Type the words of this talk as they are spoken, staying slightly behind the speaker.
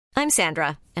I'm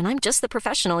Sandra, and I'm just the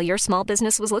professional your small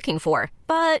business was looking for.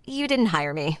 But you didn't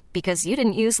hire me because you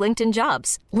didn't use LinkedIn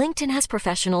Jobs. LinkedIn has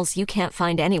professionals you can't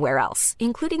find anywhere else,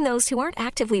 including those who aren't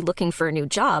actively looking for a new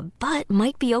job, but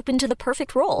might be open to the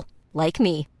perfect role, like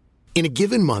me. In a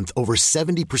given month, over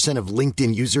 70% of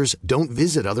LinkedIn users don't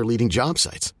visit other leading job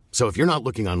sites. So if you're not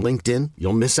looking on LinkedIn,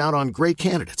 you'll miss out on great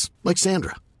candidates like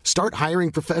Sandra. Start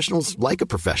hiring professionals like a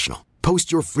professional.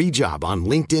 Post your free job on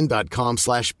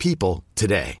linkedin.com/people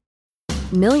today.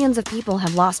 Millions of people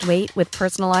have lost weight with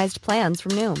personalized plans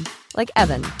from Noom. Like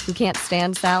Evan, who can't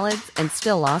stand salads and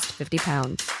still lost 50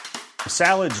 pounds.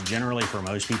 Salads generally for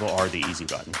most people are the easy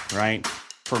button, right?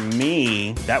 For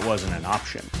me, that wasn't an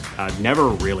option. I never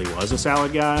really was a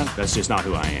salad guy. That's just not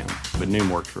who I am. But Noom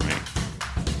worked for me.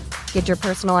 Get your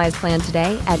personalized plan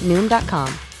today at Noom.com.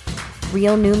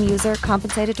 Real Noom user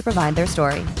compensated to provide their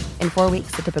story. In 4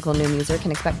 weeks, the typical Noom user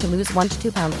can expect to lose 1 to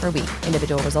 2 pounds per week.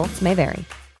 Individual results may vary.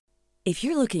 If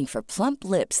you're looking for plump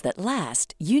lips that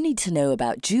last, you need to know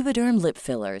about Juvederm lip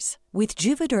fillers. With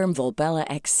Juvederm Volbella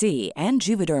XC and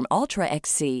Juvederm Ultra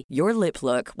XC, your lip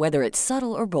look, whether it's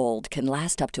subtle or bold, can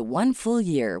last up to 1 full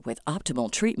year with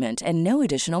optimal treatment and no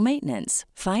additional maintenance.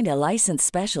 Find a licensed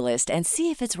specialist and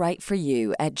see if it's right for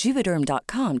you at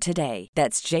Juvederm.com today.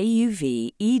 That's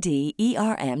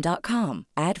JUVEDERM.com.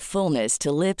 Add fullness to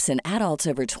lips in adults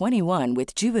over 21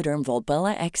 with Juvederm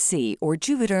Volbella XC or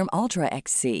Juvederm Ultra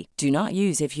XC. Do not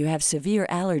use if you have severe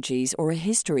allergies or a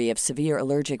history of severe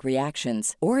allergic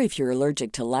reactions, or if you're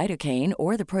allergic to lidocaine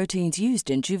or the proteins used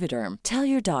in Juvederm. Tell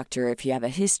your doctor if you have a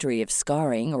history of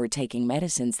scarring or taking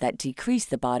medicines that decrease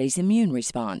the body's immune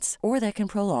response or that can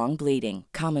prolong bleeding.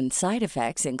 Common side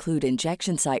effects include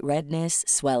injection site redness,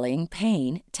 swelling,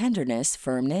 pain, tenderness,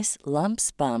 firmness,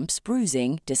 lumps, bumps,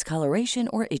 bruising, discoloration,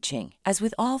 or itching. As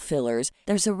with all fillers,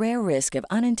 there's a rare risk of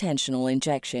unintentional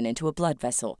injection into a blood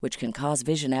vessel, which can cause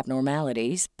vision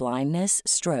abnormalities, blindness,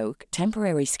 stroke,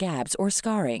 temporary scabs, or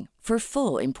scarring. For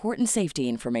full important safety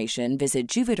information, visit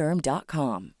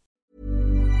Juvederm.com.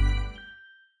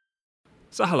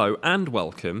 So hello and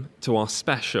welcome to our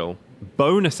special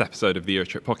bonus episode of the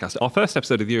Eurotrip podcast. Our first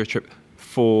episode of the Eurotrip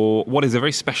for what is a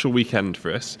very special weekend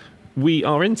for us. We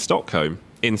are in Stockholm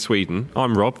in Sweden.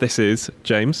 I'm Rob. This is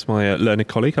James, my learned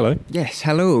colleague. Hello. Yes,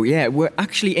 hello. Yeah, we're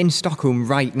actually in Stockholm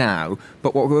right now,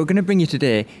 but what we're going to bring you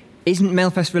today isn't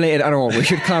Melfest related at all. We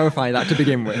should clarify that to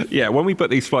begin with. Yeah, when we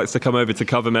booked these flights to come over to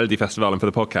cover Melody Festival and for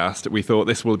the podcast, we thought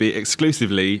this will be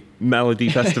exclusively Melody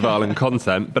Festival and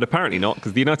content, but apparently not,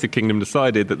 because the United Kingdom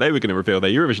decided that they were going to reveal their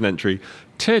Eurovision entry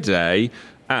today,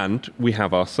 and we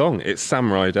have our song. It's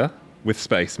Sam Ryder with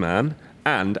Spaceman,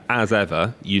 and as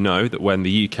ever, you know that when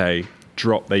the UK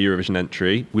drop their Eurovision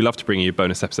entry, we love to bring you a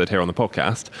bonus episode here on the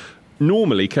podcast,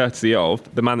 normally courtesy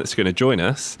of the man that's going to join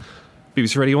us,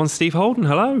 BBC Radio 1's Steve Holden.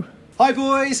 Hello. Hi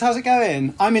boys, how's it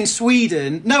going? I'm in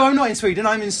Sweden. No, I'm not in Sweden,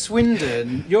 I'm in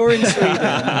Swindon. You're in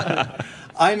Sweden.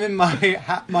 I'm in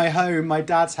my home, my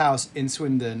dad's house in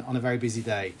Swindon on a very busy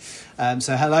day.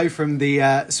 So hello from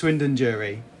the Swindon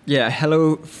jury. Yeah,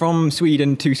 hello from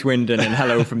Sweden to Swindon and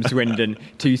hello from Swindon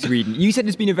to Sweden. You said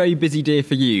it's been a very busy day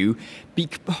for you,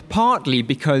 partly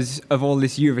because of all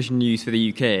this Eurovision news for the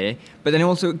UK, but then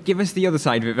also give us the other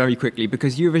side of it very quickly,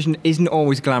 because Eurovision isn't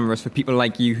always glamorous for people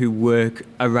like you who work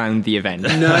around the event.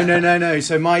 No.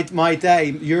 So my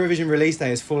day, Eurovision release day,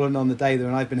 has fallen on the day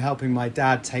when I've been helping my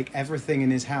dad take everything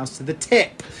in his house to the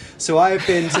tip. So I have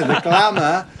been to the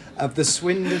glamour of the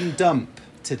Swindon dump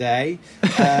today,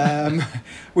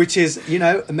 which is, you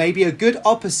know, maybe a good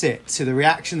opposite to the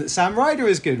reaction that Sam Ryder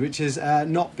is good, which has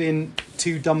not been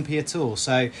too dumpy at all.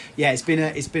 So yeah, it's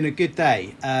been a good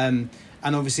day, and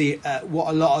obviously what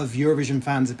a lot of Eurovision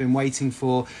fans have been waiting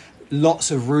for.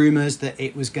 Lots of rumours that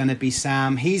it was going to be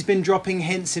Sam. He's been dropping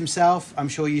hints himself. I'm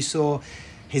sure you saw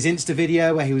his Insta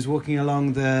video where he was walking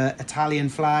along the Italian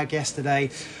flag yesterday.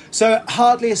 So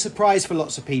hardly a surprise for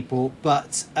lots of people,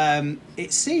 but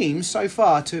it seems so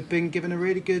far to have been given a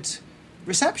really good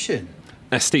reception.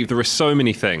 Now, Steve, there are so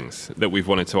many things that we've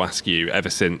wanted to ask you ever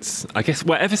since a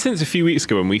few weeks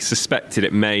ago when we suspected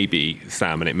it may be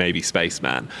Sam and it may be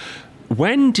Spaceman.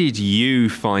 When did you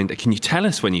find it? Can you tell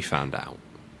us when you found out?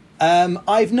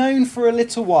 I've known for a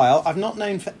little while. I've not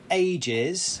known for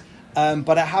ages.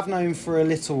 But I have known for a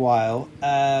little while,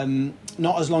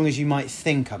 not as long as you might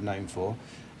think I've known for,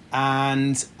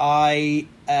 and I've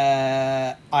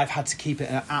had to keep it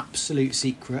an absolute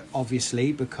secret,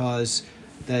 obviously, because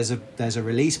there's a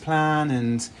release plan,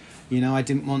 and you know I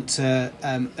didn't want to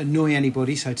annoy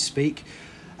anybody, so to speak,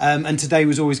 and today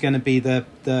was always going to be the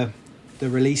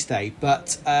release day,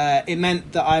 but it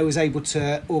meant that I was able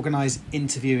to organise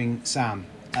interviewing Sam,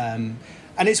 and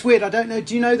it's weird. I don't know.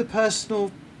 Do you know the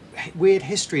personal weird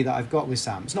history that I've got with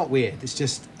Sam. It's not weird. It's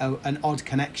just an odd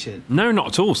connection. No, not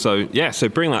at all. So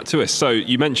bring that to us. So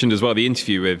you mentioned as well the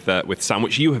interview with Sam,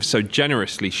 which you have so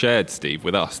generously shared, Steve,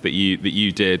 with us that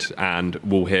you did, and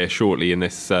we'll hear shortly in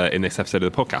this episode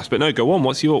of the podcast. But no, go on.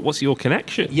 What's your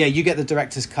connection? Yeah, you get the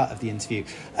director's cut of the interview.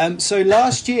 So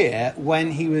last year,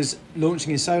 when he was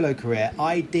launching his solo career,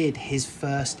 I did his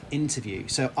first interview.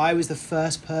 So I was the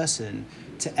first person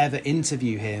to ever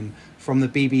interview him from the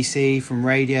BBC, from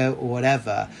radio or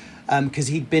whatever, because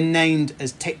he'd been named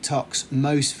as TikTok's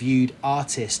most viewed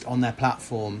artist on their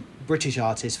platform, British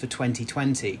artist, for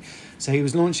 2020. So he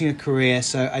was launching a career.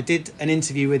 So I did an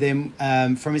interview with him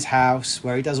from his house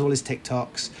where he does all his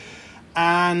TikToks.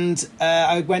 And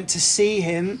I went to see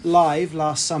him live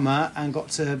last summer and got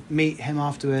to meet him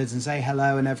afterwards and say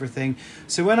hello and everything.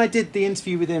 So when I did the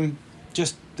interview with him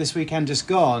just this weekend just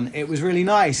gone, it was really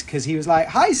nice because he was like,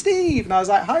 "Hi Steve," and I was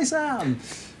like, "Hi Sam."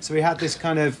 So we had this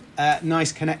kind of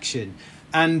nice connection.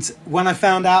 And when I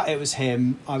found out it was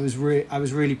him, I was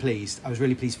really pleased. I was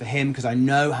really pleased for him because I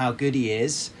know how good he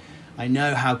is. I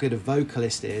know how good a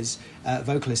vocalist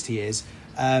he is,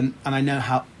 and I know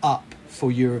how up for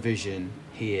Eurovision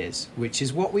he is, which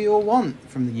is what we all want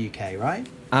from the UK, right?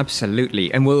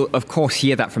 Absolutely. And we'll, of course,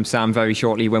 hear that from Sam very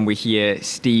shortly when we hear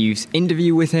Steve's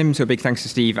interview with him. So big thanks to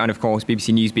Steve and, of course,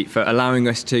 BBC Newsbeat for allowing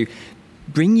us to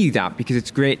bring you that, because it's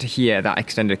great to hear that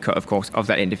extended cut, of course, of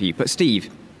that interview. But Steve,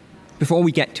 before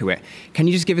we get to it, can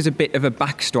you just give us a bit of a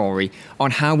backstory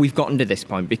on how we've gotten to this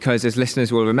point? Because as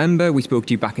listeners will remember, we spoke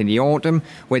to you back in the autumn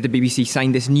where the BBC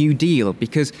signed this new deal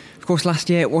because, of course, last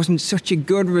year it wasn't such a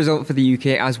good result for the UK,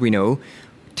 as we know.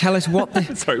 Tell us what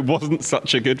the... Sorry, it wasn't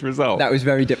such a good result. That was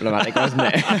very diplomatic, wasn't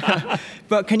it?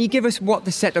 But can you give us what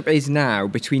the setup is now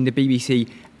between the BBC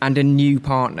and a new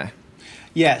partner?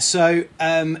 Yeah, so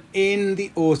in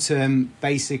the autumn,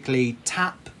 basically,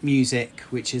 Tap Music,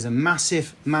 which is a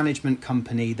massive management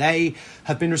company, they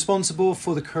have been responsible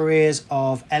for the careers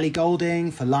of Ellie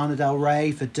Goulding, for Lana Del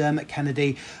Rey, for Dermot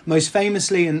Kennedy, most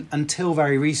famously and until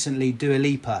very recently, Dua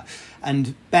Lipa.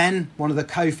 And Ben, one of the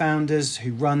co-founders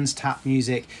who runs Tap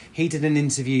Music, he did an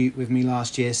interview with me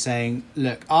last year saying,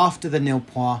 look, after the nil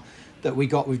point that we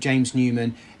got with James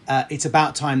Newman, it's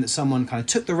about time that someone kind of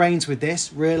took the reins with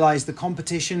this, realised the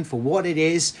competition for what it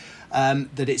is,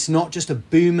 that it's not just a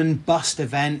boom and bust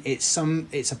event, it's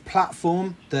a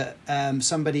platform that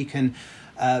somebody can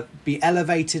be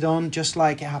elevated on, just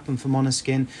like it happened for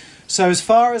Måneskin. So as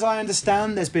far as I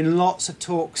understand, there's been lots of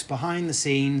talks behind the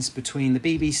scenes between the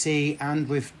BBC and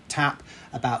with Tap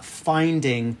about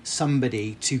finding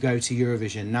somebody to go to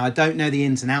Eurovision. Now, I don't know the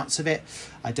ins and outs of it.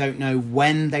 I don't know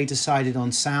when they decided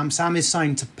on Sam. Sam is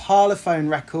signed to Parlophone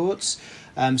Records.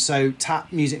 So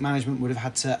Tap Music Management would have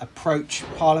had to approach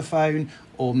Parlophone,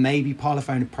 or maybe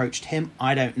Parlophone approached him.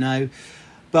 I don't know.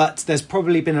 But there's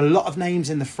probably been a lot of names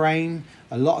in the frame,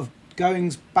 a lot of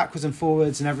goings backwards and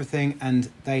forwards and everything, and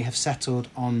they have settled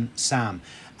on Sam.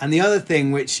 And the other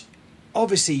thing, which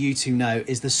obviously you two know,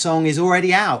 is the song is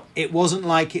already out. It wasn't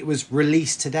like it was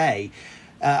released today.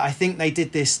 I think they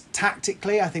did this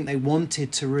tactically. I think they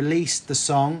wanted to release the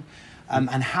song and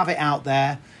have it out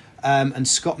there. And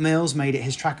Scott Mills made it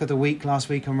his track of the week last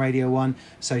week on Radio 1.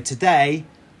 So today,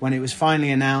 when it was finally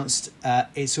announced,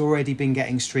 it's already been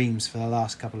getting streams for the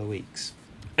last couple of weeks.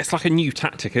 It's like a new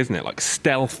tactic, isn't it? Like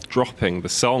stealth dropping the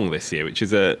song this year, which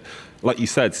is, like you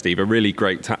said, Steve, a really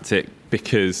great tactic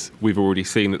because we've already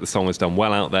seen that the song has done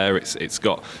well out there. It's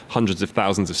got hundreds of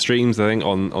thousands of streams, I think,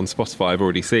 on Spotify I've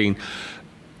already seen.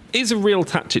 Is a real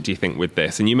tactic, do you think, with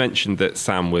this? And you mentioned that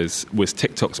Sam was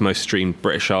TikTok's most streamed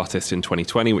British artist in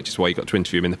 2020, which is why you got to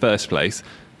interview him in the first place.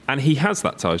 And he has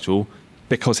that title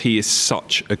because he is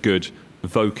such a good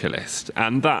vocalist.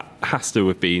 And that has to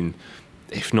have been,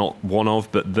 if not one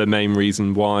of, but the main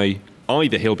reason why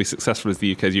either he'll be successful as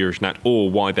the UK's Eurovision act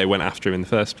or why they went after him in the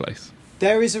first place.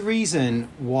 There is a reason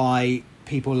why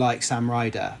people like Sam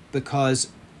Ryder, because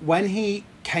when he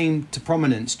came to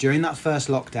prominence during that first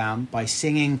lockdown by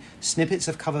singing snippets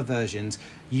of cover versions,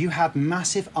 you had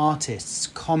massive artists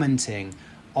commenting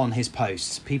on his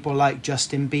posts. People like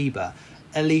Justin Bieber,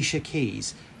 Alicia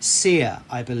Keys, Sia,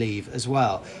 I believe, as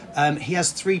well. He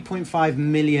has 3.5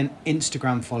 million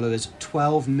Instagram followers,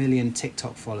 12 million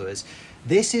TikTok followers.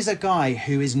 This is a guy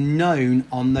who is known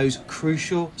on those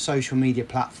crucial social media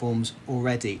platforms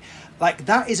already. Like,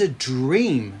 that is a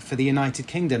dream for the United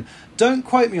Kingdom. Don't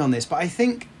quote me on this, but I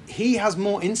think he has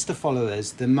more Insta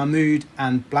followers than Mahmood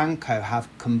and Blanco have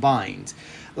combined.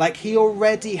 Like, he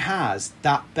already has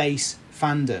that base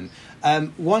fandom.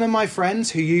 One of my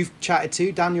friends who you've chatted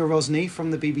to, Daniel Rosny from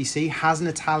the BBC, has an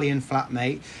Italian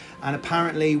flatmate, And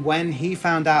apparently when he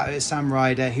found out it was Sam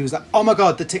Ryder, he was like, oh my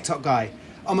God, the TikTok guy.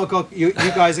 Oh my God, you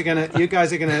guys are gonna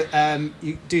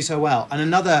you do so well. And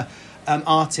another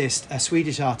artist, a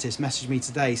Swedish artist, messaged me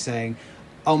today saying,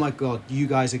 oh my God, you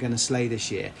guys are going to slay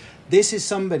this year. This is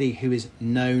somebody who is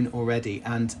known already.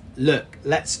 And look,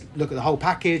 let's look at the whole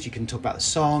package. You can talk about the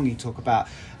song, you can talk about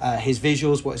his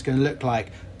visuals, what it's going to look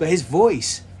like. But his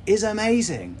voice is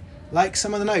amazing. Like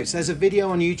some of the notes, there's a video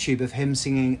on YouTube of him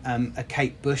singing a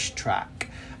Kate Bush track.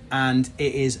 And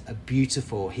it is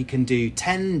beautiful. He can do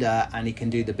tender and he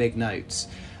can do the big notes.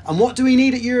 And what do we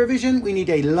need at Eurovision? We need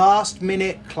a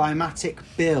last-minute climatic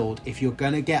build if you're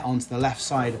going to get onto the left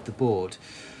side of the board.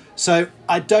 So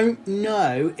I don't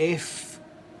know if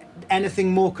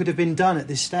anything more could have been done at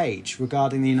this stage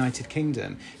regarding the United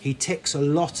Kingdom. He ticks a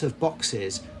lot of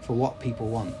boxes for what people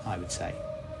want, I would say.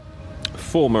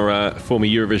 Former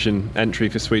Eurovision entry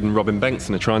for Sweden, Robin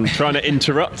Bengtsson, are trying to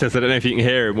interrupt us. I don't know if you can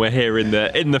hear him. We're here in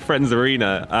the Friends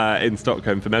Arena in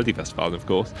Stockholm for Melody Festival, of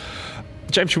course.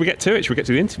 James, should we get to it? Should we get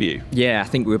to the interview? Yeah, I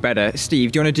think we're better.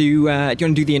 Steve, do you want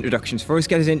to do the introductions for us?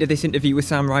 Get us into this interview with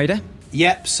Sam Ryder.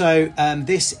 Yep. So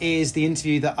this is the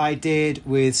interview that I did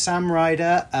with Sam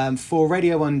Ryder for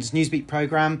Radio 1's Newsbeat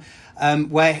programme,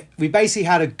 where we basically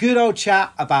had a good old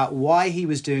chat about why he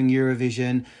was doing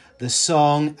Eurovision, the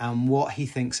song, and what he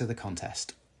thinks of the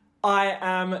contest. I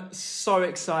am so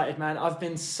excited, man. I've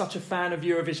been such a fan of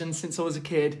Eurovision since I was a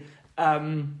kid.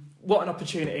 What an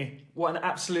opportunity. What an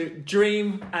absolute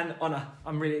dream and honour.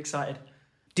 I'm really excited.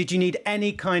 Did you need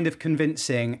any kind of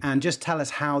convincing? And just tell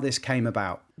us how this came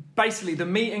about. Basically, the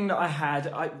meeting that I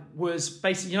had, was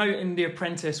basically, in The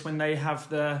Apprentice when they have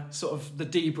the sort of the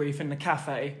debrief in the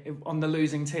cafe on the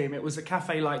losing team. It was a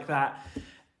cafe like that.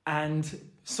 And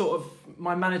sort of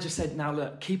my manager said, now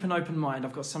look, keep an open mind.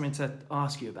 I've got something to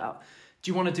ask you about. Do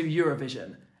you want to do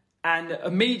Eurovision? And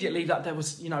immediately there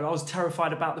was, I was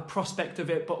terrified about the prospect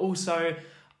of it, but also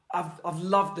I've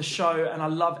loved the show and I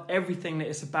love everything that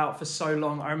it's about for so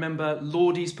long. I remember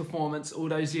Lordi's performance all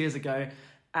those years ago.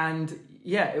 And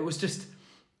yeah, it was just,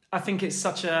 I think it's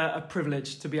such a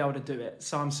privilege to be able to do it.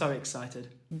 So I'm so excited.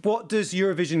 What does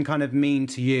Eurovision kind of mean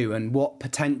to you and what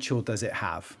potential does it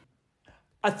have?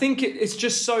 I think it's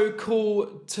just so cool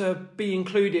to be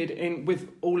included with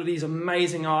all of these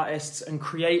amazing artists and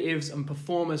creatives and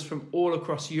performers from all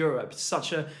across Europe. It's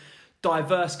such a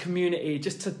diverse community.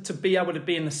 Just to be able to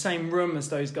be in the same room as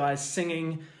those guys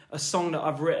singing a song that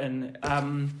I've written.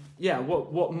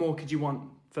 What more could you want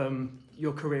from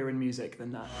your career in music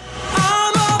than that?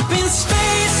 I'm up in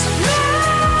space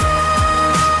now.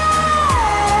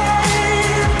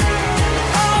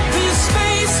 Up in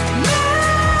space now.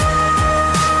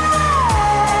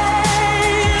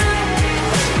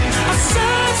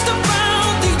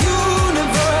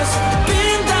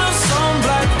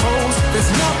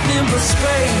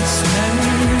 Space,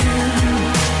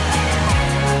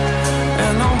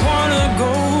 and I wanna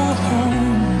go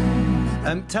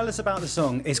home. Tell us about the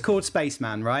song. It's called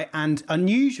Spaceman, right? And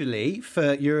unusually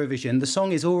for Eurovision, the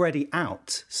song is already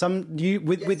out.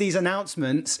 With these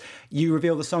announcements, you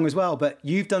reveal the song as well, but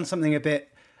you've done something a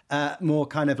bit more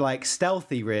kind of like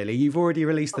stealthy, really. You've already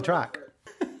released the track.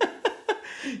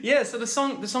 Yeah, so the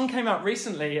song came out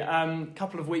recently, a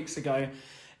couple of weeks ago.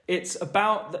 It's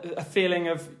about a feeling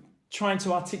of trying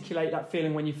to articulate that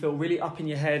feeling when you feel really up in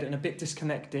your head and a bit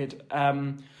disconnected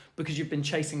because you've been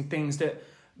chasing things that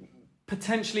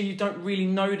potentially you don't really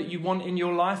know that you want in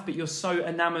your life, but you're so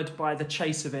enamoured by the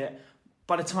chase of it.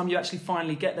 By the time you actually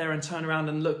finally get there and turn around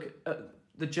and look at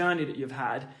the journey that you've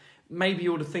had, maybe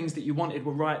all the things that you wanted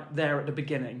were right there at the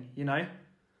beginning,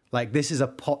 Like, this is a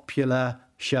popular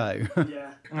show.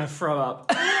 Yeah, I'm going to throw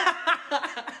up.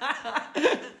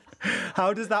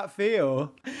 How does that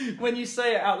feel? When you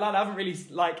say it out loud, I haven't really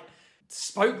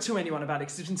spoke to anyone about it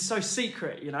because it's been so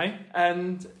secret,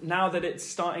 And now that it's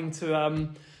starting to,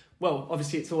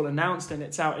 obviously it's all announced and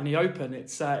it's out in the open.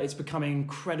 It's becoming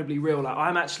incredibly real. Like,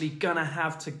 I'm actually gonna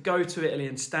have to go to Italy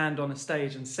and stand on a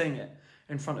stage and sing it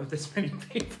in front of this many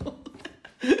people.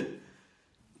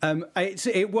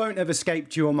 It won't have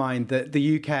escaped your mind that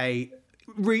the UK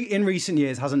in recent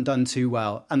years hasn't done too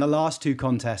well, and the last two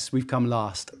contests we've come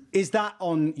last. Is that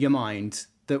on your mind,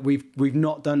 that we've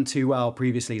not done too well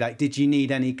previously? Like, did you need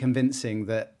any convincing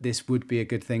that this would be a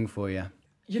good thing for you?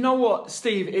 You know what,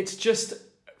 Steve? It's just,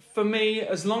 for me,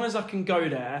 as long as I can go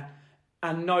there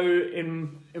and know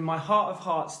in my heart of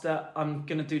hearts that I'm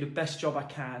going to do the best job I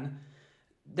can,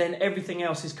 then everything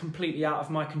else is completely out of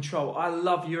my control. I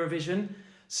love Eurovision,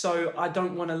 so I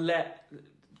don't want to let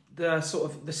the sort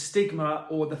of the stigma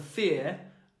or the fear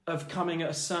of coming at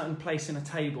a certain place in a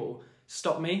table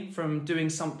stop me from doing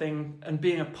something and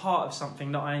being a part of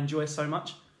something that I enjoy so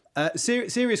much.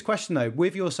 Serious question though,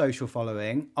 with your social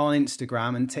following on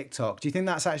Instagram and TikTok, do you think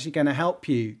that's actually going to help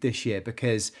you this year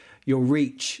because your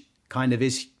reach kind of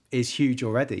is huge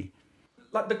already?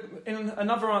 In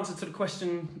another answer to the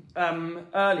question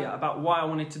earlier about why I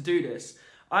wanted to do this,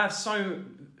 I have so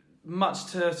much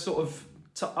to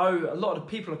owe a lot of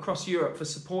people across Europe for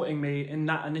supporting me in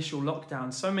that initial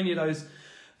lockdown. So many of those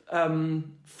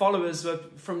followers were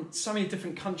from so many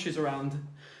different countries around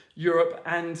Europe,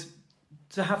 and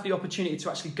to have the opportunity to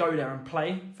actually go there and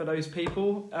play for those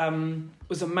people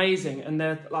was amazing. And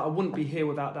I wouldn't be here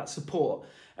without that support.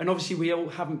 And obviously we all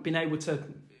haven't been able to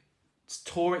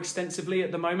tour extensively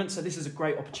at the moment, so this is a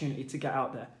great opportunity to get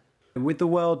out there. With the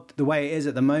world the way it is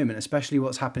at the moment, especially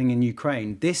what's happening in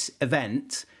Ukraine, this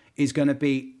event is going to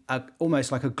be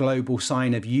almost like a global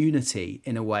sign of unity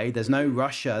in a way. There's no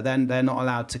Russia, then they're not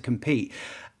allowed to compete.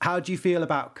 How do you feel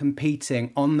about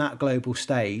competing on that global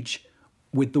stage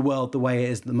with the world the way it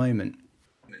is at the moment?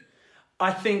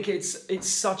 I think that's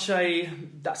such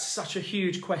a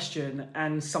huge question,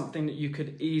 and something that you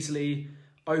could easily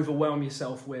overwhelm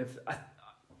yourself with.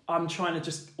 I'm trying to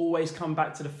just always come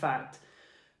back to the fact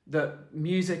that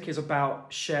music is about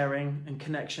sharing and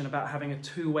connection, about having a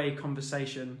two-way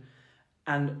conversation.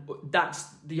 And that's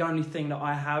the only thing that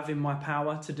I have in my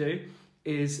power to do,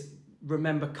 is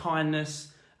remember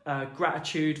kindness,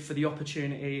 gratitude for the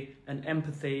opportunity and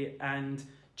empathy, and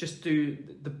just do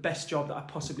the best job that I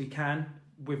possibly can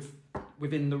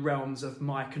within the realms of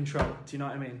my control. Do you know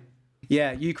what I mean?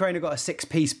 Yeah, Ukraine have got a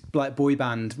 6-piece boy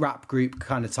band rap group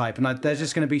kind of type, and there's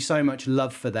just going to be so much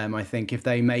love for them, I think, if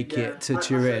they make it to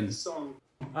Turin.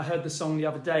 I heard the song the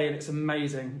other day and it's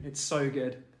amazing. It's so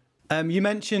good. You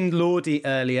mentioned Lordi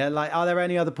earlier. Are there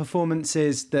any other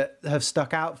performances that have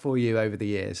stuck out for you over the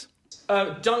years?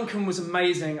 Duncan was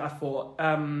amazing, I thought.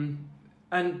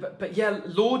 But yeah,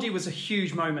 Lordi was a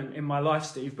huge moment in my life,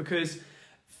 Steve, because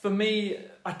for me,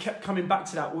 I kept coming back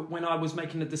to that when I was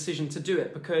making the decision to do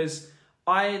it, because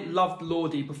I loved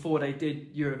Lordi before they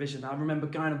did Eurovision. I remember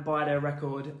going to buy their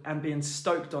record and being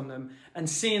stoked on them, and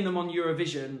seeing them on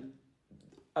Eurovision,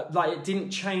 it didn't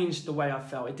change the way I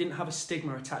felt. It didn't have a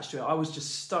stigma attached to it. I was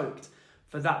just stoked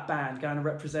for that band going to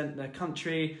represent their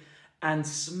country and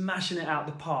smashing it out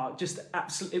the park. Just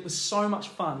absolutely, it was so much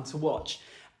fun to watch.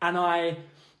 And I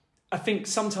think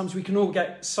sometimes we can all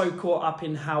get so caught up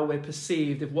in how we're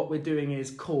perceived, if what we're doing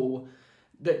is cool,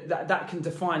 that can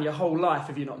define your whole life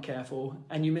if you're not careful,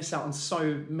 and you miss out on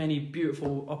so many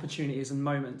beautiful opportunities and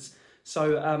moments. So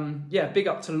big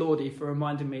up to Lordi for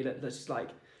reminding me that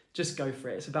just go for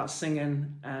it. It's about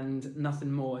singing and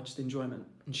nothing more, just enjoyment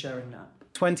and sharing that.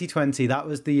 2020, that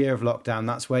was the year of lockdown.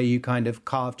 That's where you kind of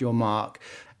carved your mark.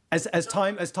 As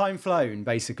time flown,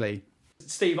 basically.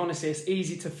 Steve, honestly, it's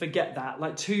easy to forget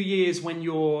that. 2 years when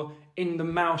you're in the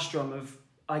maelstrom of,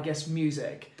 I guess,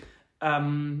 music,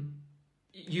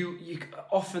 you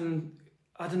often,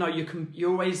 I don't know,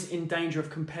 you're always in danger of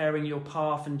comparing your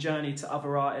path and journey to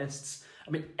other artists.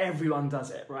 I mean, everyone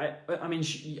does it, right? I mean,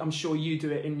 I'm sure you do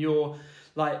it in your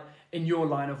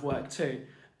line of work too.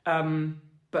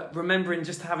 But remembering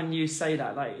just having you say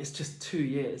that, it's just 2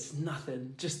 years,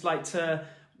 nothing. Just so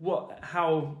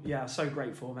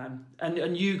grateful, man.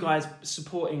 And you guys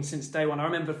supporting since day one. I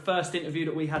remember the first interview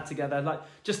that we had together,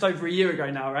 just over a year ago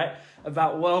now, right?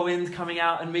 About Whirlwind coming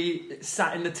out and me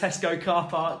sat in the Tesco car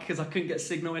park because I couldn't get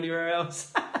signal anywhere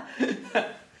else.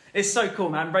 It's so cool,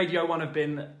 man. Radio 1 have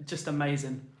been just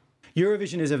amazing.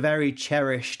 Eurovision is a very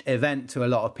cherished event to a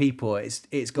lot of people.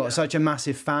 It's got such a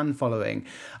massive fan following.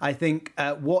 I think,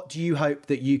 what do you hope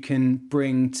that you can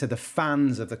bring to the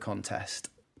fans of the contest?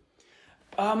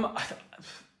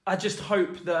 I just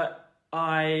hope that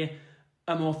I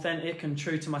am authentic and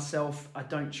true to myself. I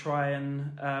don't try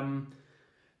and,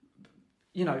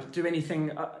 do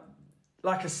anything.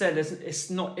 Like I said, it's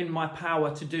not in my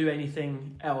power to do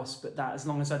anything else but that, as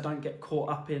long as I don't get caught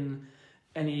up in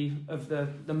any of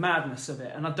the madness of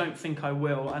it. And I don't think I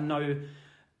will. I know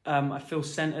I feel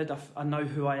centered. I know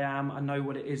who I am. I know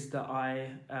what it is that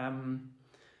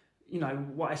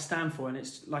what I stand for. And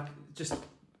it's just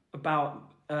about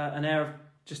an air of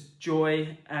just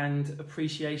joy and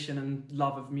appreciation and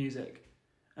love of music.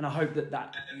 And I hope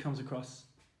that comes across.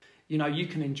 You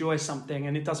can enjoy something,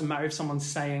 and it doesn't matter if someone's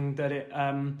saying that it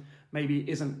maybe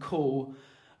isn't cool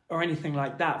or anything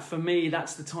like that. For me,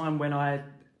 that's the time when I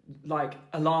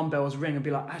alarm bells ring and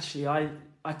be like, actually, I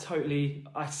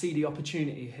see the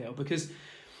opportunity here, because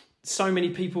so many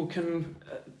people can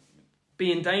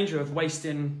be in danger of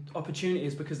wasting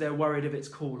opportunities because they're worried if it's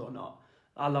cool or not.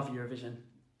 I love Eurovision.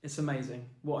 It's amazing.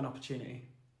 What an opportunity.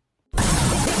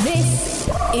 This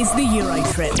is the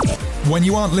Eurotrip. When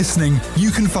you aren't listening, you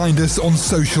can find us on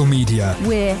social media.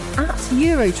 We're at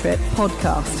Eurotrip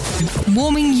Podcast,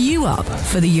 warming you up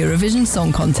for the Eurovision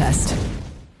Song Contest.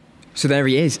 So there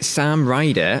he is, Sam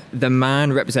Ryder, the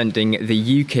man representing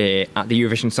the UK at the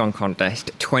Eurovision Song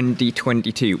Contest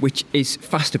 2022, which is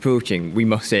fast approaching, we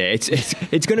must say.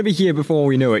 It's going to be here before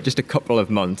we know it, just a couple of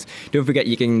months. Don't forget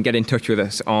you can get in touch with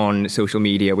us on social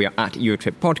media. We are at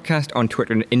Eurotrip Podcast on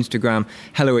Twitter and Instagram,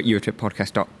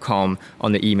 hello@eurotrippodcast.com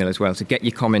on the email as well. So get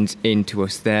your comments into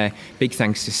us there. Big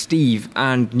thanks to Steve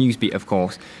and Newsbeat, of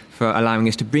course, for allowing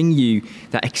us to bring you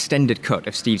that extended cut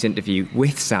of Steve's interview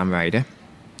with Sam Ryder.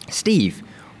 Steve,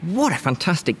 what a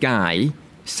fantastic guy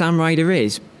Sam Ryder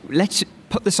is. Let's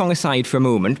put the song aside for a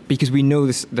moment because we know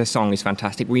the song is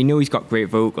fantastic. We know he's got great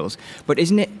vocals. But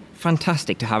isn't it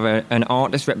fantastic to have an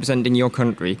artist representing your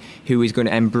country who is going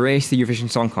to embrace the Eurovision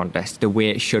Song Contest the way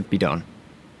it should be done?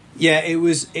 Yeah,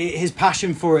 his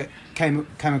passion for it came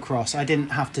across. I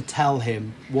didn't have to tell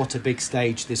him what a big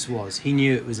stage this was. He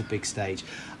knew it was a big stage.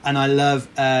 And I love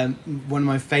one of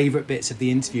my favourite bits of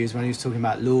the interview is when he was talking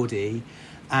about Lordi,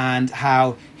 and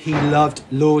how he loved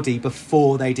Lordi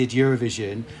before they did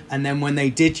Eurovision. And then when they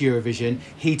did Eurovision,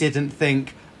 he didn't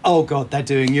think, oh God, they're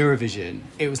doing Eurovision.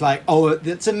 It was like, oh,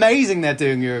 it's amazing they're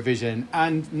doing Eurovision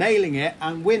and nailing it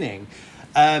and winning.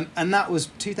 And that was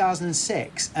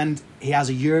 2006. And he has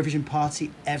a Eurovision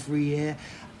party every year.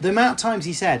 The amount of times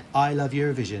he said, I love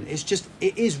Eurovision,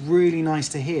 it is really nice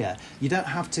to hear. You don't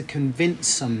have to convince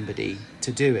somebody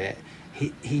to do it.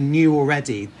 He knew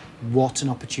already what an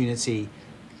opportunity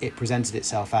it presented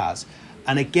itself as.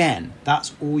 And again,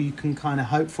 that's all you can kind of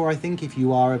hope for, I think, if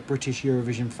you are a British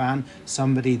Eurovision fan,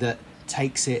 somebody that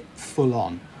takes it full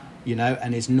on,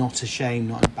 and is not ashamed,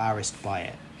 not embarrassed by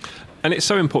it. And it's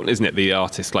so important, isn't it, the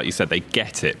artists, like you said, they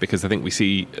get it, because I think we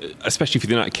see, especially for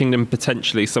the United Kingdom,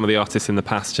 potentially some of the artists in the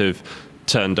past have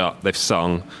turned up, they've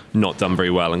sung, not done very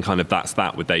well, and kind of that's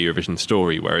that with their Eurovision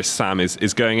story, whereas Sam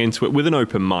is going into it with an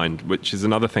open mind, which is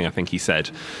another thing I think he said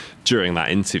during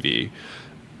that interview.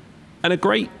 And a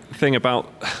great thing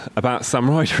about Sam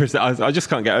Ryder is that I just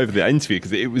can't get over that interview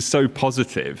because it was so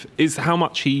positive, is how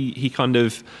much he kind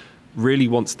of really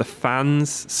wants the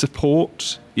fans'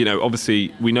 support.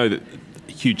 Obviously, we know that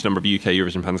a huge number of UK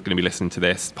Eurovision fans are going to be listening to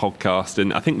this podcast,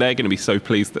 and I think they're going to be so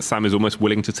pleased that Sam is almost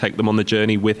willing to take them on the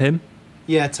journey with him.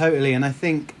 Yeah, totally. And I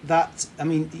think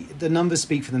the numbers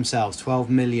speak for themselves, 12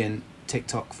 million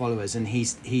TikTok followers, and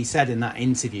he said in that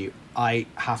interview, I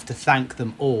have to thank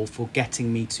them all for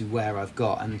getting me to where I've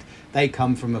got, and they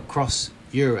come from across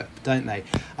Europe, don't they?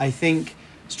 I think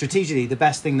strategically the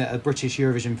best thing that a British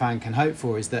Eurovision fan can hope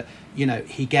for is that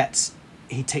he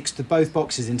ticks both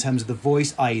boxes in terms of the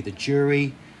voice, i.e. the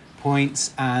jury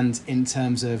points, and in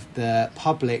terms of the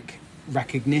public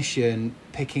recognition,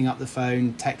 picking up the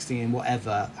phone, texting in,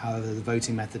 however the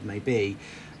voting method may be.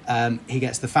 He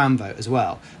gets the fan vote as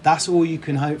well. That's all you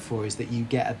can hope for, is that you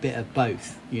get a bit of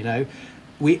both.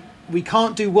 We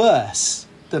can't do worse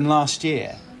than last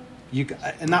year.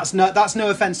 And that's no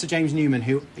offence to James Newman,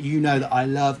 who that I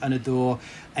love and adore.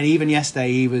 And even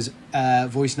yesterday he was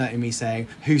voice noting me saying,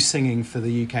 who's singing for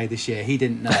the UK this year? He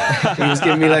didn't know. He was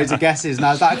giving me loads of guesses, and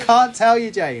I was like, I can't tell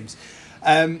you, James.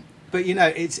 But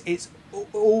it's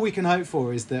all we can hope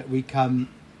for is that we come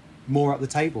more up the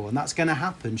table, and that's going to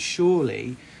happen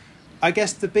surely. I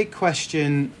guess the big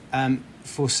question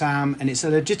for Sam, and it's a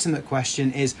legitimate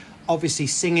question, is obviously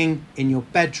singing in your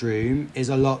bedroom is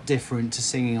a lot different to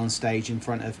singing on stage in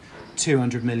front of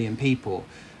 200 million people,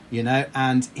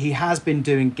 and he has been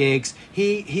doing gigs.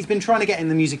 He's been trying to get in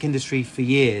the music industry for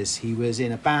years. He was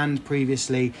in a band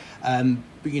previously,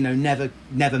 but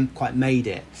never quite made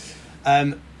it.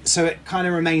 So it kind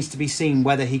of remains to be seen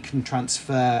whether he can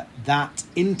transfer that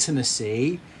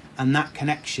intimacy and that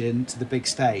connection to the big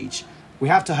stage. We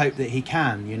have to hope that he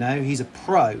can, he's a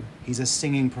pro, he's a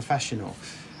singing professional.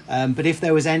 But if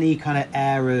there was any kind of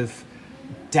air of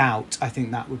doubt, I think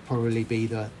that would probably be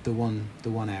the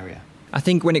one area. I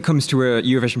think when it comes to a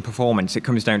Eurovision performance, it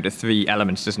comes down to three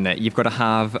elements, doesn't it? You've got to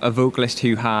have a vocalist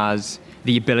who has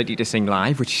the ability to sing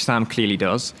live, which Sam clearly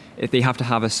does. They have to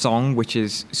have a song which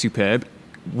is superb,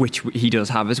 which he does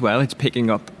have as well. It's picking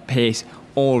up pace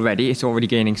already. It's already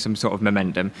gaining some sort of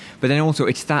momentum. But then also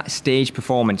it's that stage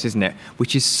performance, isn't it?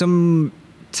 Which is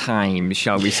sometimes,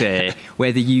 shall we say,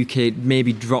 where the UK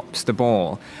maybe drops the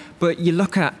ball. But you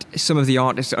look at some of the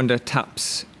artists under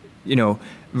TAP's,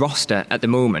 roster at the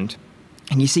moment,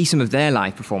 and you see some of their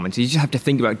live performances. You just have to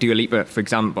think about Dua Lipa, for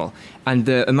example, and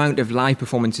the amount of live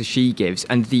performances she gives,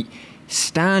 and the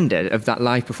standard of that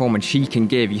live performance she can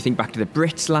give. You think back to the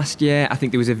Brits last year. I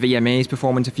think there was a VMAs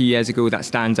performance a few years ago that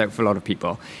stands out for a lot of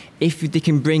people. If they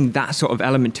can bring that sort of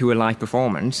element to a live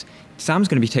performance, Sam's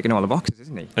going to be ticking all the boxes,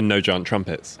 isn't he? And no giant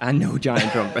trumpets. And no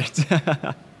giant trumpets.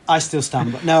 I still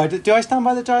stand by... No, do I stand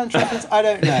by the giant trumpets? I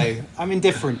don't know. I'm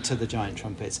indifferent to the giant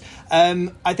trumpets.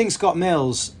 I think Scott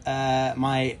Mills,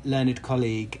 my learned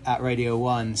colleague at Radio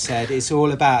 1, said it's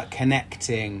all about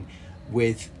connecting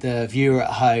with the viewer at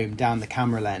home down the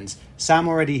camera lens. Sam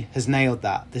already has nailed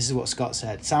that. This is what Scott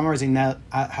said. Sam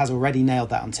has already nailed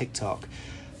that on TikTok.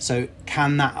 So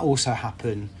can that also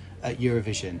happen at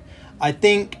Eurovision? I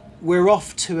think we're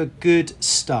off to a good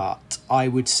start, I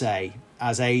would say.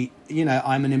 I'm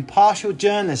an impartial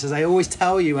journalist, as I always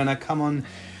tell you when I come on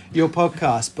your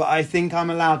podcast, but I think I'm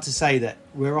allowed to say that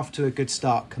we're off to a good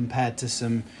start compared to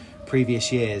some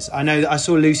previous years. I know that I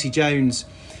saw Lucy Jones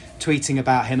tweeting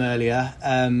about him earlier,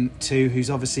 too, who's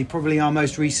obviously probably our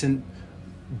most recent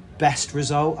best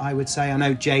result, I would say. I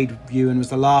know Jade Ewan was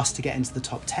the last to get into the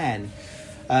top 10,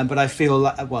 but I feel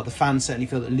like, well, the fans certainly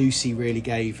feel that Lucy really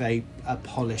gave a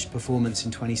polished performance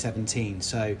in 2017.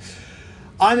 So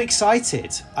I'm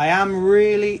excited. I am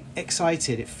really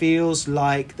excited. It feels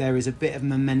like there is a bit of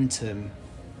momentum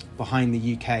behind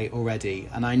the UK already,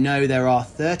 and I know there are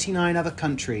 39 other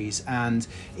countries, and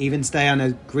even today I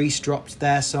know Greece dropped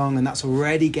their song, and that's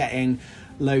already getting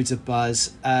loads of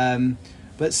buzz.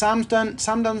 But Sam's done.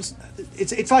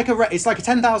 It's like a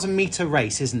 10,000 meter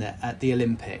race, isn't it? At the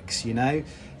Olympics,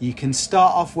 you can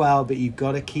start off well, but you've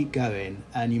got to keep going,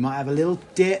 and you might have a little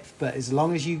dip, but as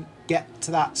long as you get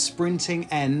to that sprinting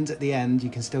end at the end, you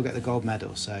can still get the gold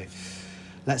medal. So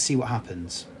let's see what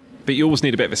happens. But you always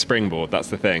need a bit of a springboard, that's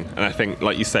the thing. And I think,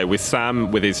 like you say, with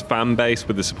Sam, with his fan base,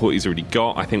 with the support he's already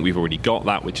got, I think we've already got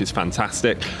that, which is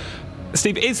fantastic.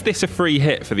 Steve, is this a free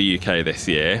hit for the UK this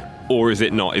year, or is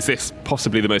it not? Is this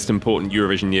possibly the most important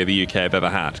Eurovision year the UK have ever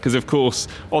had? Because, of course,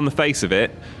 on the face of it,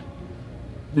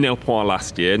 nil point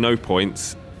last year, no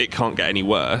points. It can't get any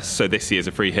worse. So this year's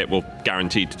a free hit. We're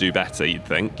guaranteed to do better, you'd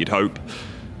think, you'd hope.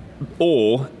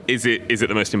 Or is it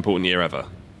the most important year ever?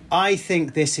 I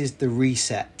think this is the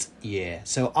reset year.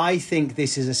 So I think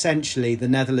this is essentially the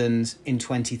Netherlands in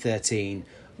 2013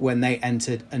 when they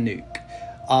entered Anouk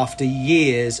after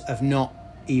years of not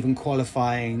even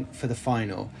qualifying for the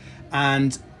final.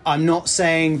 And I'm not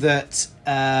saying that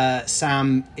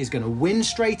Sam is going to win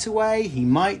straight away. He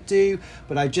might do,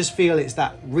 but I just feel it's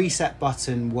that reset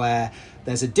button where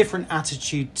there's a different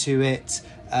attitude to it.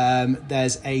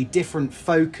 There's a different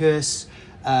focus.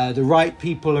 The right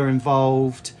people are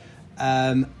involved.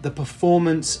 The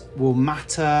performance will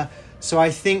matter. So I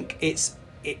think it's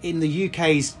in the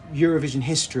UK's Eurovision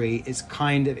history,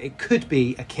 it could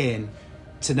be akin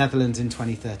to Netherlands in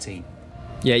 2013.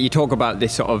 Yeah, you talk about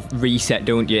this sort of reset,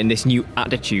 don't you, and this new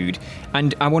attitude.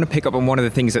 And I want to pick up on one of the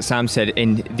things that Sam said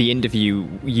in the interview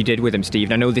you did with him,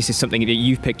 Steve. And I know this is something that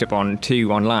you've picked up on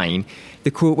too online.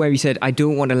 The quote where he said, "I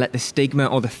don't want to let the stigma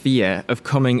or the fear of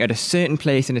coming at a certain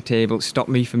place in a table stop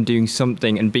me from doing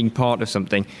something and being part of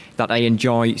something that I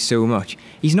enjoy so much."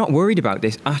 He's not worried about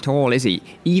this at all, is he?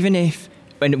 Even if,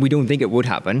 and we don't think it would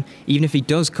happen, even if he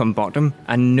does come bottom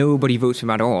and nobody votes for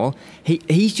him at all,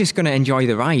 he's just going to enjoy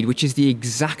the ride, which is the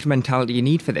exact mentality you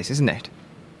need for this, isn't it?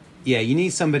 Yeah, you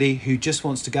need somebody who just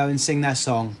wants to go and sing their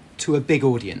song to a big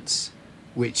audience,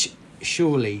 which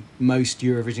surely most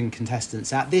Eurovision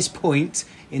contestants at this point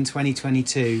in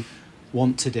 2022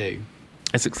 want to do.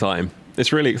 It's exciting.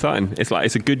 It's really exciting.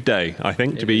 It's a good day, I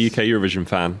think, to be a UK Eurovision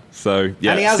fan. So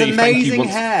yeah, and he has Steve, amazing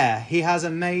hair. He has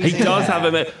amazing. He does hair. have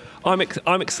amazing.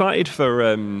 I'm excited for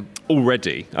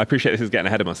already. I appreciate this is getting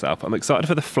ahead of myself. I'm excited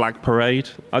for the flag parade.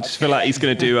 I just feel like he's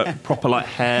going to do a proper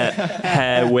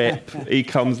hair whip. He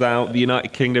comes out, the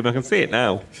United Kingdom. I can see it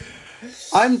now.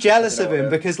 I'm jealous of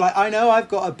him because, I know I've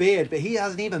got a beard, but he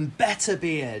has an even better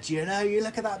beard. You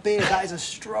look at that beard. That is a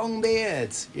strong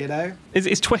beard.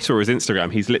 Is Twitter or his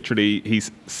Instagram?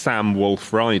 He's Sam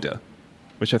Wolf Ryder,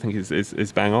 which I think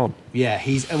is bang on. Yeah,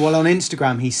 on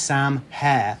Instagram he's Sam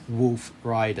Hare Wolf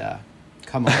Ryder.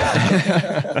 Come on.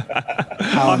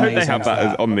 I hope they have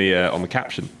that on the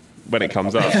caption when it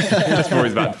comes up. Just before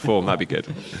he's about to perform, that'd be good.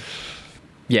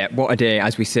 Yeah, what a day,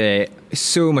 as we say.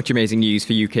 So much amazing news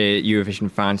for UK Eurovision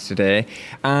fans today.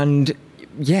 And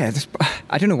yeah,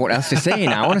 I don't know what else to say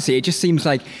now. Honestly, it just seems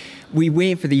like we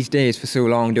wait for these days for so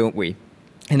long, don't we?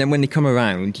 And then when they come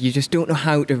around, you just don't know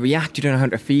how to react. You don't know how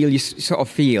to feel. You sort of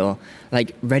feel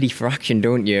like ready for action,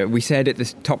 don't you? We said at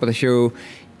the top of the show,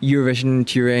 Eurovision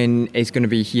Turin is going to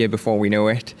be here before we know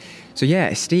it. So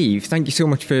yeah, Steve, thank you so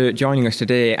much for joining us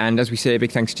today. And as we say,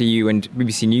 big thanks to you and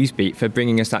BBC Newsbeat for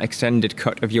bringing us that extended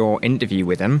cut of your interview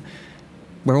with him.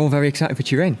 we're all very excited for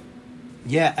Turin.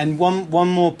 Yeah, and one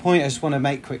more point I just want to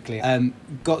make quickly.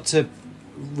 Got to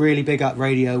really big up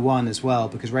Radio 1 as well,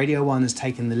 because Radio 1 has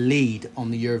taken the lead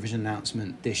on the Eurovision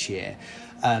announcement this year.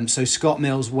 So Scott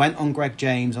Mills went on Greg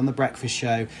James on The Breakfast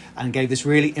Show and gave this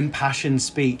really impassioned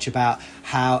speech about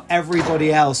how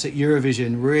everybody else at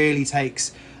Eurovision really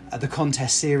takes the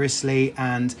contest seriously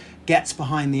and gets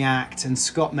behind the act, and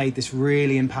Scott made this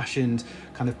really impassioned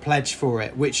kind of pledge for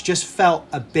it, which just felt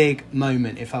a big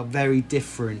moment. It felt very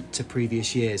different to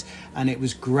previous years, and it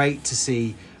was great to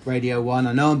see Radio 1.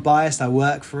 I know I'm biased, I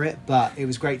work for it, but it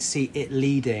was great to see it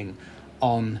leading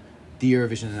on the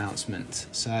Eurovision announcement.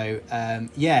 So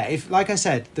if, like I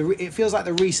said, it feels like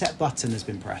the reset button has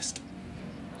been pressed.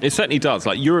 It certainly does.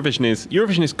 Like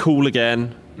Eurovision is cool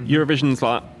again. Eurovision's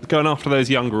like going after those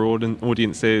younger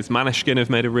audiences. Maneskin have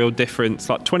made a real difference.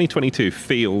 Like 2022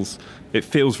 feels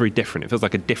very different. It feels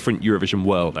like a different Eurovision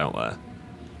world out there.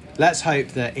 Let's hope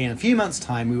that in a few months'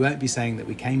 time we won't be saying that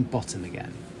we came bottom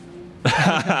again.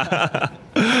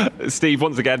 Steve,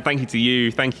 once again, thank you to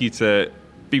you. Thank you to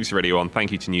BBC Radio 1.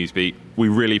 Thank you to Newsbeat. We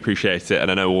really appreciate it,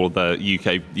 and I know all the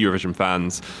UK Eurovision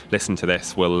fans listen to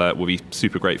this will be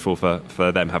super grateful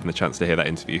for them having the chance to hear that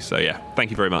interview. So yeah, thank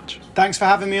you very much. Thanks for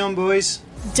having me on, boys.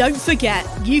 Don't forget,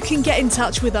 you can get in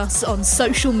touch with us on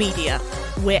social media.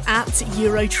 We're at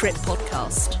Eurotrip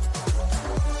Podcast.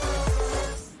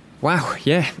 Wow,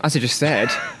 yeah, as I just said.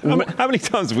 How many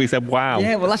times have we said wow?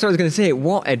 Yeah, well, that's what I was going to say.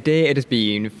 What a day it has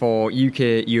been for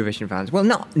UK Eurovision fans. Well,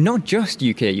 not just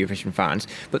UK Eurovision fans,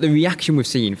 but the reaction we've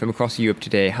seen from across Europe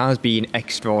today has been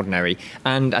extraordinary.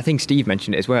 And I think Steve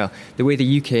mentioned it as well. The way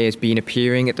the UK has been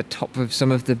appearing at the top of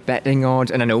some of the betting odds.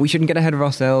 And I know we shouldn't get ahead of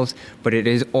ourselves, but it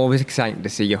is always exciting to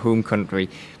see your home country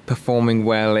performing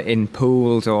well in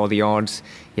pools or the odds.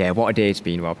 Yeah, what a day it's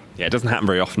been, Rob. Yeah, it doesn't happen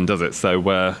very often, does it? So,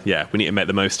 we need to make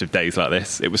the most of days like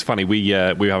this. It was funny, we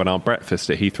were having our breakfast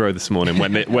at Heathrow this morning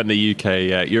when the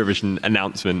UK Eurovision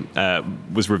announcement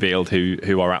was revealed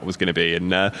who our act was going to be.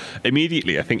 And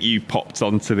immediately, I think you popped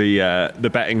onto the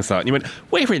betting site and you went,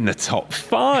 we're in the top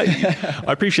 5.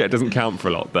 I appreciate it doesn't count for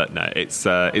a lot, but no, it's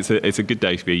a good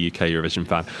day to be a UK Eurovision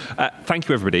fan. Thank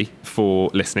you, everybody, for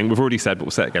listening. We've already said, but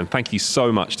we'll say it again. Thank you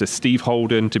so much to Steve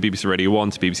Holden, to BBC Radio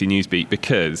 1, to BBC Newsbeat,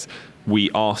 because we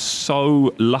are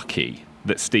so lucky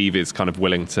that Steve is kind of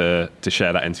willing to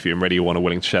share that interview, and Radio 1 are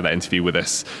willing to share that interview with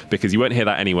us, because you won't hear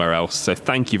that anywhere else. So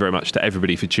thank you very much to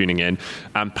everybody for tuning in.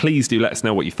 And please do let us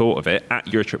know what you thought of it at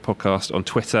Eurotrip Podcast on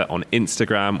Twitter, on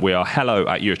Instagram. We are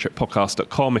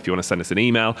hello@eurotrippodcast.com if you want to send us an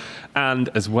email. And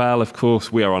as well, of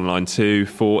course, we are online too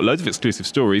for loads of exclusive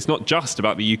stories, not just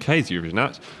about the UK's Eurovision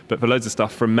Act, but for loads of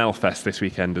stuff from Melfest this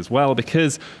weekend as well,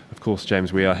 because, of course,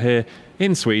 James, we are here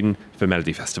in Sweden for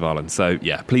Melodifestivalen. So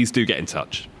yeah, please do get in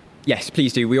touch. Yes,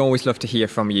 please do. We always love to hear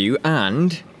from you,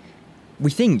 and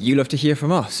we think you love to hear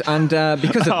from us. And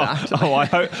because of that...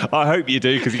 I hope you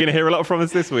do, because you're going to hear a lot from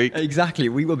us this week. Exactly.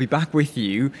 We will be back with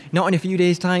you, not in a few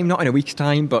days' time, not in a week's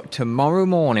time, but tomorrow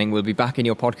morning we'll be back in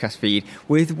your podcast feed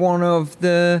with one of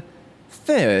the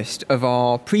first of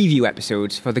our preview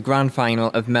episodes for the grand final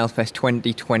of Melfest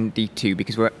 2022,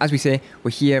 because as we say,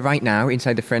 we're here right now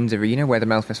inside the Friends Arena where the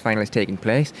Melfest final is taking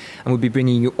place, and we'll be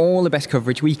bringing you all the best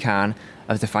coverage we can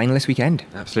of the final this weekend.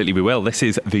 Absolutely, we will. This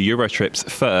is the Eurotrip's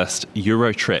first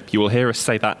Eurotrip. You will hear us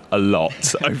say that a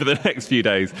lot over the next few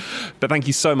days. But thank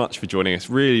you so much for joining us.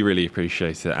 Really, really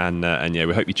appreciate it. And yeah,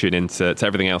 we hope you tune in to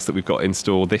everything else that we've got in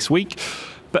store this week.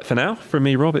 But for now, from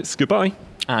me, Rob, it's goodbye.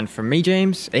 And from me,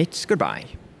 James, it's goodbye.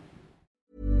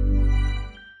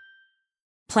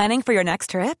 Planning for your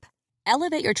next trip?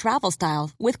 Elevate your travel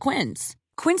style with Quince.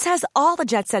 Quince has all the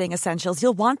jet-setting essentials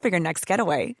you'll want for your next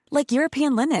getaway, like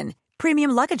European linen,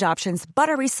 premium luggage options,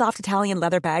 buttery soft Italian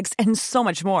leather bags, and so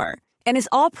much more. And is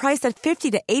all priced at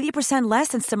 50 to 80% less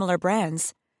than similar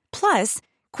brands. Plus,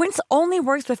 Quince only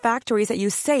works with factories that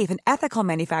use safe and ethical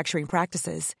manufacturing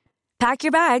practices. Pack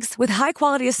your bags with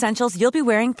high-quality essentials you'll be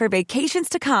wearing for vacations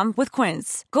to come with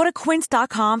Quince. Go to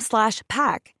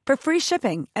quince.com/pack for free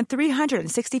shipping and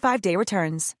 365-day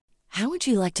returns. How would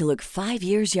you like to look 5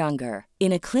 years younger?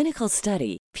 In a clinical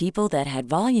study, people that had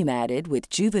volume added with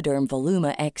Juvederm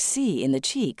Voluma XC in the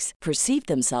cheeks perceived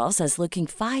themselves as looking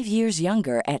 5 years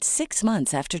younger at 6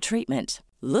 months after treatment.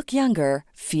 Look younger,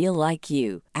 feel like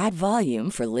you. Add volume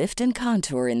for lift and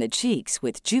contour in the cheeks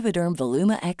with Juvederm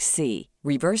Voluma XC.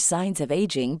 Reverse signs of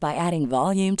aging by adding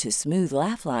volume to smooth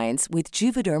laugh lines with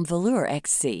Juvederm Volure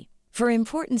XC. For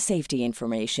important safety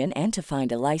information and to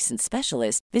find a licensed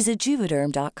specialist, visit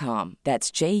Juvederm.com. That's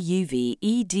JUVEDERM.com.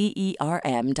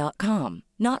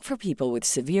 Not for people with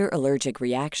severe allergic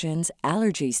reactions,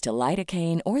 allergies to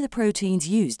lidocaine, or the proteins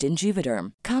used in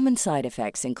Juvederm. Common side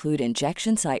effects include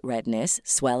injection site redness,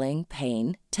 swelling,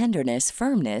 pain, tenderness,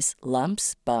 firmness,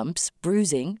 lumps, bumps,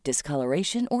 bruising,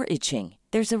 discoloration, or itching.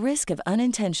 There's a risk of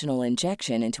unintentional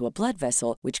injection into a blood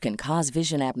vessel, which can cause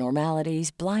vision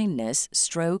abnormalities, blindness,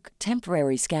 stroke,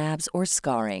 temporary scabs, or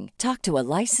scarring. Talk to a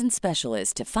licensed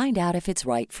specialist to find out if it's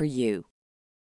right for you.